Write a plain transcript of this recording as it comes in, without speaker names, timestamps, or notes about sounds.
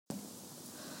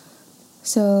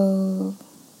So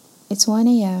it's 1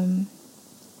 a.m.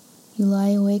 You lie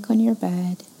awake on your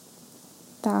bed,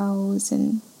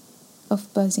 thousands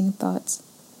of buzzing thoughts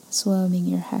swarming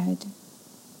your head.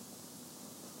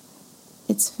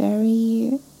 It's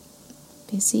very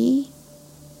busy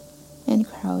and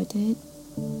crowded,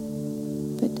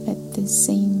 but at the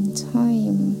same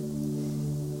time,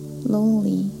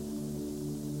 lonely,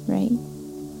 right?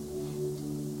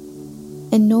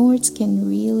 And no words can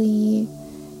really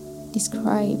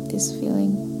describe this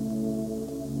feeling.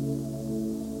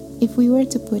 If we were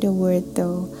to put a word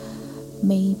though,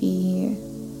 maybe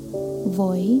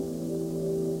void,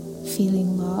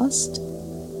 feeling lost,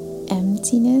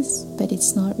 emptiness, but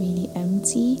it's not really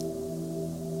empty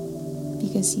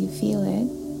because you feel it,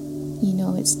 you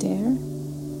know it's there.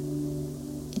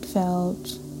 It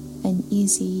felt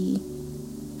uneasy,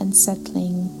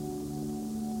 unsettling,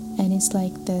 and it's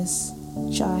like this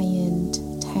giant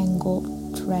tangled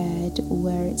thread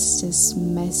where it's just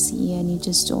messy and you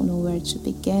just don't know where to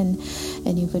begin,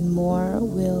 and even more,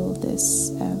 will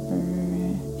this ever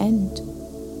end?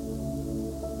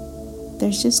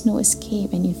 There's just no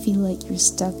escape, and you feel like you're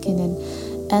stuck in an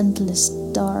endless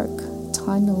dark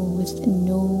tunnel with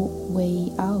no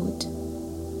way out.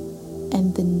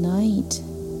 And the night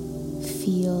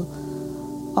feel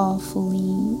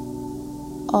awfully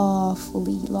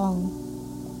long.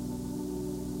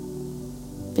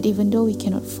 But even though we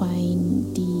cannot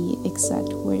find the exact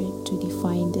word to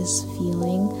define this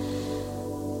feeling,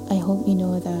 I hope you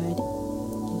know that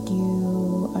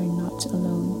you are not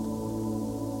alone.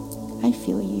 I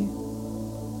feel you.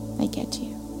 I get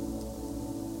you.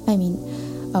 I mean,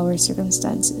 our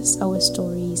circumstances, our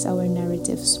stories, our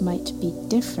narratives might be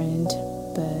different,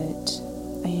 but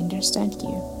I understand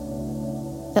you.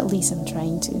 At least I'm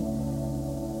trying to.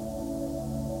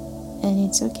 And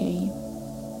it's okay.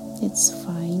 It's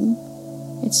fine.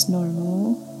 It's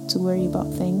normal to worry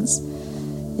about things.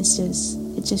 It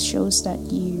just shows that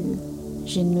you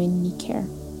genuinely care.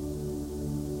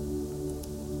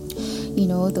 You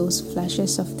know, those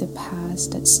flashes of the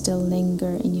past that still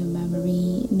linger in your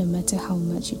memory no matter how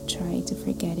much you try to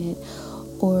forget it,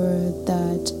 or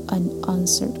that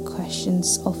unanswered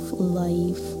questions of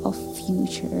life, of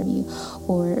future,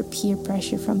 or peer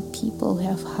pressure from people who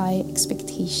have high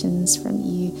expectations from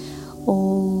you.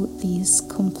 All these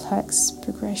complex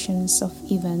progressions of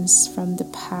events from the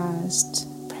past,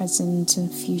 present,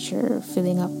 and future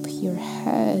filling up your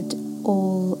head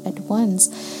all at once.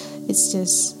 It's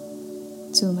just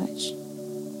too much.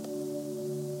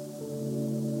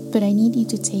 But I need you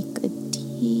to take a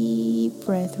deep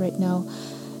breath right now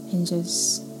and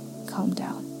just calm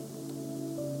down.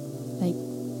 Like,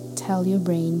 tell your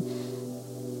brain,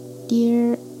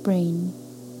 dear brain,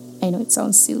 I know it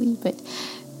sounds silly, but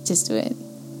just do it.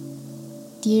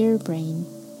 Dear brain,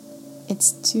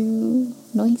 it's too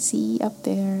noisy up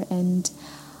there and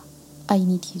I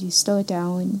need you to slow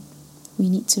down. We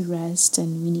need to rest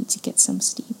and we need to get some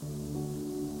sleep.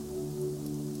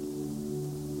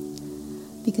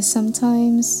 Because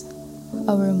sometimes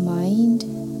our mind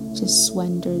just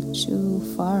wandered too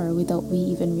far without we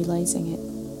even realizing it.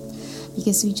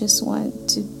 Because we just want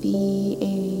to be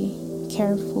a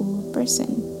careful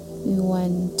person. We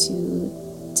want to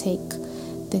take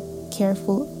the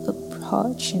careful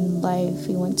approach in life.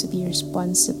 We want to be a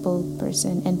responsible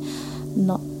person and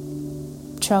not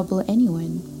trouble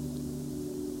anyone.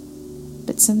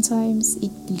 But sometimes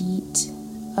it leads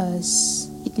us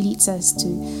to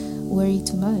worry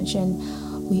too much, and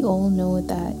we all know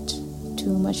that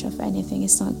too much of anything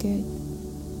is not good.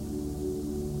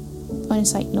 On a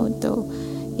side note though,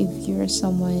 if you're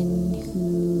someone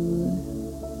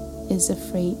who is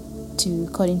afraid to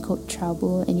quote-unquote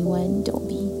trouble anyone, don't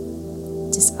be.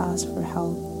 Just ask for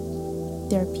help.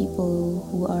 There are people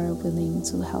who are willing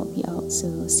to help you out,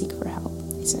 so seek for help.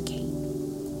 It's okay.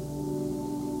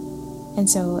 And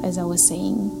so, as I was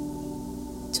saying,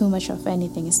 too much of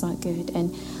anything is not good,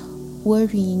 and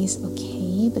worrying is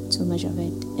okay, but too much of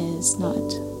it is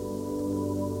not.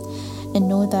 And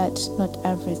know that not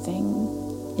everything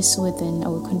is within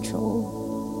our control.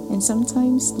 And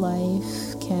sometimes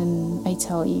life can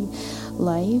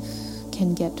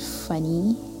get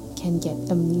funny, can get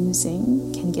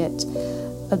amusing, can get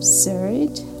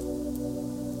absurd.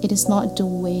 It is not the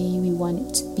way we want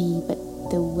it to be, but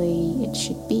the way it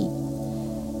should be.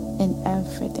 And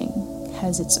everything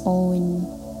has its own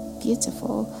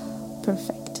beautiful,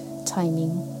 perfect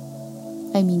timing.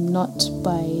 I mean, not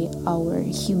by our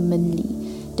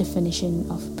humanly definition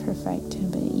of perfect,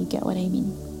 but you get what I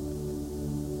mean.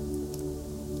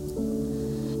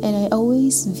 And I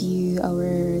always view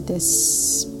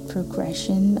this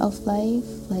progression of life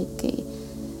like a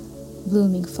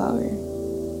blooming flower.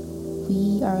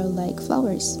 We are like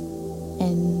flowers,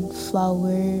 and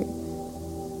flower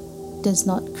does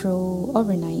not grow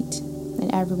overnight,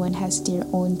 and everyone has their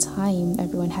own time,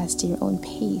 everyone has their own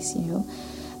pace,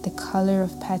 the color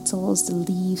of petals, the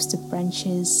leaves, the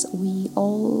branches, we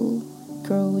all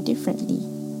grow differently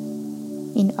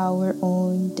in our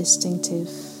own distinctive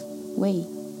way.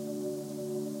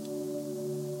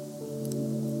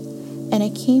 And I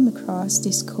came across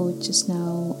this quote just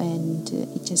now, and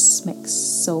it just makes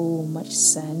so much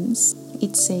sense.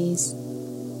 It says,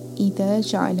 إذا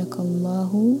جعلك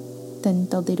الله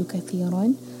تنتظر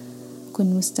كثيرا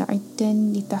كن مستعدا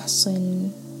لتحصل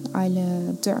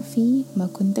على ضعف ما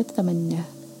كنت تتمنى.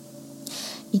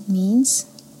 It means,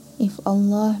 if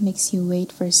Allah makes you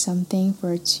wait for something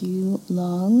for too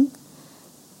long,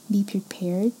 be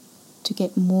prepared to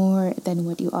get more than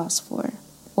what you ask for,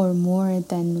 or more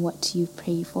than what you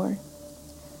pray for.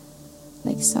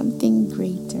 Like something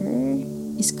greater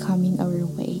is coming our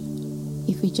way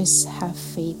if we just have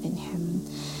faith in Him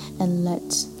and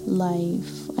let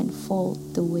life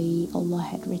unfold the way Allah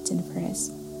had written for us.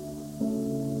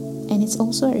 And it's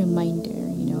also a reminder,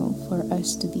 for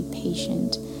us to be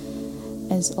patient,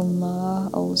 as Allah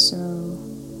also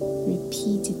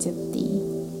repetitively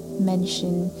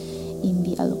mentioned in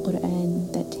the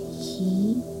Al-Quran that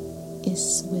He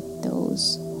is with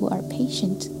those who are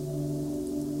patient.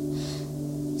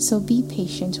 So be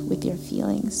patient with your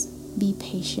feelings, be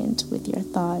patient with your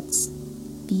thoughts,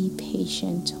 be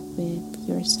patient with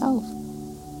yourself,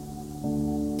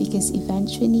 because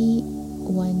eventually,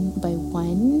 one by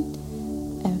one,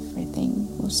 everything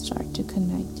will start to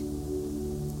connect.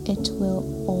 It will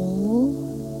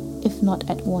all, if not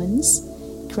at once,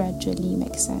 gradually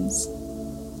make sense.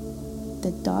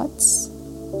 The dots,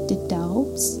 the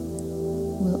doubts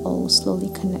will all slowly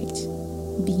connect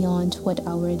beyond what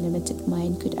our limited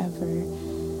mind could ever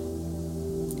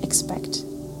expect.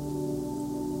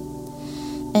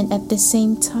 And at the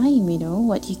same time,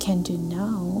 what you can do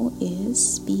now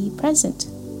is be present.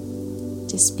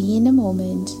 Just be in the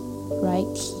moment, right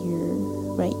here,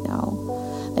 right now.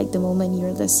 Like the moment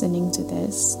you're listening to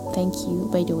this. Thank you,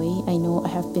 by the way. I know I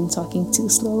have been talking too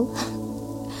slow.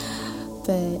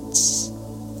 But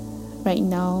right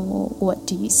now, what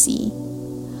do you see?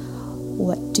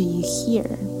 What do you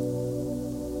hear?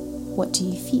 What do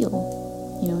you feel?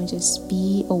 Just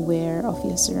be aware of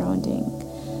your surrounding.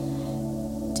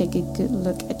 Take a good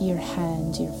look at your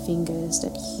hand, your fingers,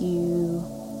 that you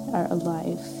are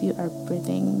alive, you are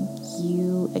breathing,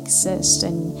 you exist,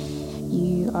 and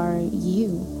you are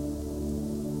you.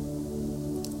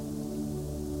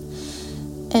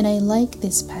 And I like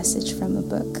this passage from a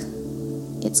book.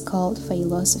 It's called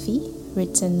Philosophy,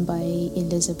 written by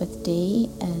Elizabeth Day,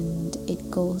 and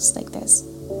it goes like this.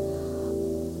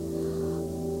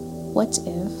 What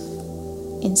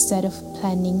if, instead of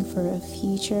planning for a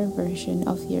future version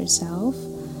of yourself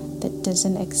that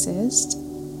doesn't exist,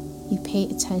 you pay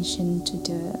attention to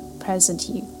the present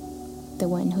you, the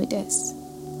one who does?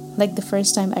 Like the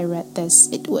first time I read this,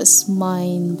 it was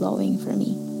mind-blowing for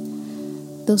me.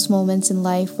 Those moments in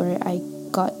life where I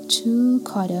got too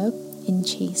caught up in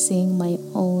chasing my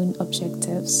own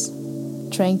objectives,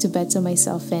 trying to better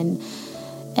myself in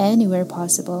anywhere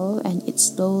possible, and it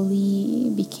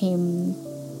slowly became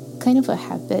kind of a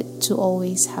habit to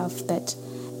always have that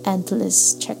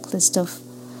endless checklist of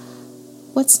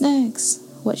what's next,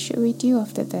 what should we do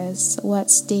after this,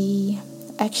 what's the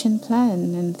action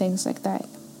plan, and things like that.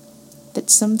 That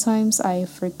sometimes I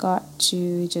forgot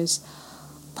to just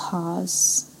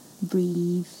pause,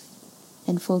 breathe,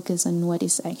 and focus on what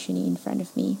is actually in front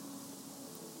of me.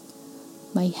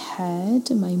 My head,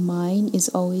 my mind is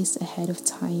always ahead of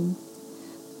time,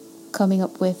 coming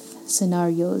up with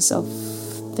scenarios of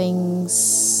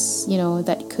things,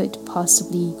 that could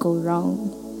possibly go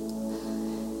wrong.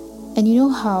 And you know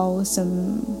how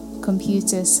some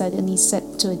computers suddenly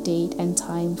set to a date and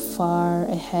time far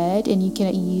ahead and you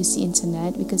cannot use the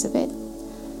internet because of it?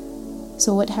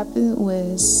 So what happened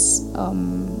was,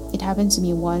 it happened to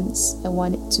me once. I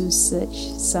wanted to search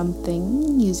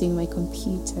something using my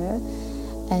computer,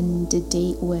 and the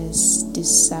date was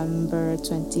December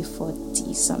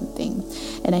 2040 something,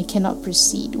 and I cannot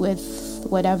proceed with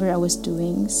whatever I was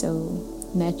doing, so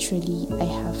naturally I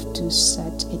have to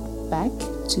set it back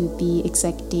to the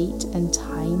exact date and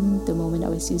time, the moment I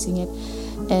was using it,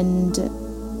 and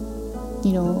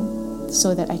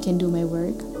so that I can do my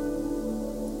work.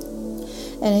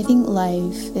 And I think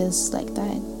life is like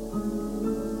that.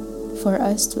 For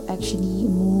us to actually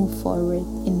move forward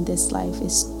in this life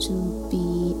is to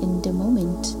be in the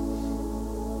moment,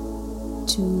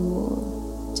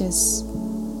 to just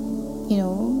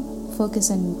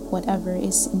focus on whatever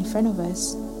is in front of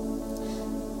us.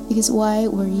 Because why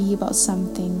worry about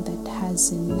something that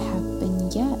hasn't happened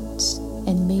yet?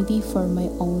 And maybe for my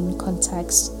own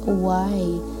context, why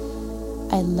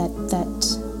I let that,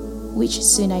 which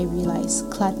soon I realized,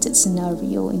 cluttered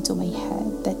scenario into my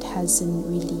head that hasn't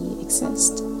really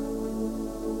existed.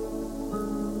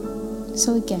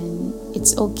 So again,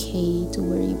 it's okay to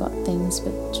worry about things,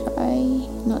 but try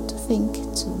not to think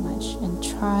too much and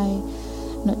try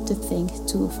not to think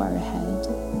too far ahead.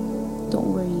 Don't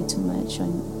worry too much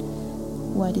on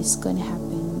what is going to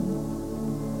happen,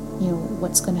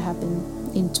 what's going to happen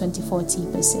in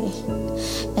 2040 per se,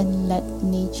 and let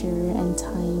nature and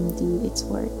time do its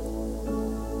work.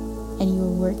 And your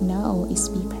work now is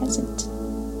be present.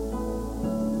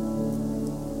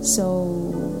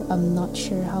 So I'm not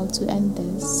sure how to end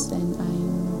this, and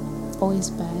I'm always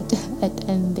bad at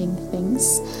ending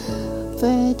things,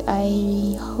 but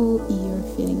I hope you're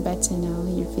feeling better now,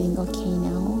 you're feeling okay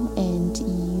now, and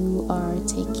you are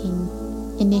taking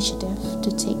initiative to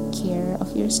take care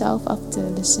of yourself after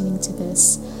listening to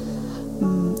this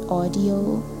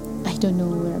audio. I don't know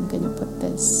where I'm gonna put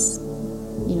this,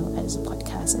 as a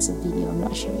podcast, as a video, I'm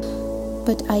not sure.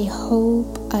 But I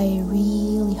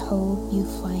really hope you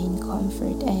find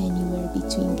comfort anywhere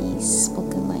between these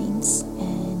spoken lines.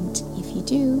 And if you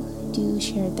do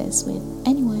share this with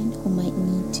anyone who might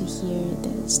need to hear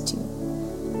this too.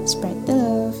 Spread the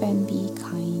love and be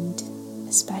kind,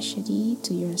 especially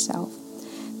to yourself.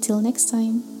 Till next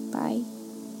time, bye.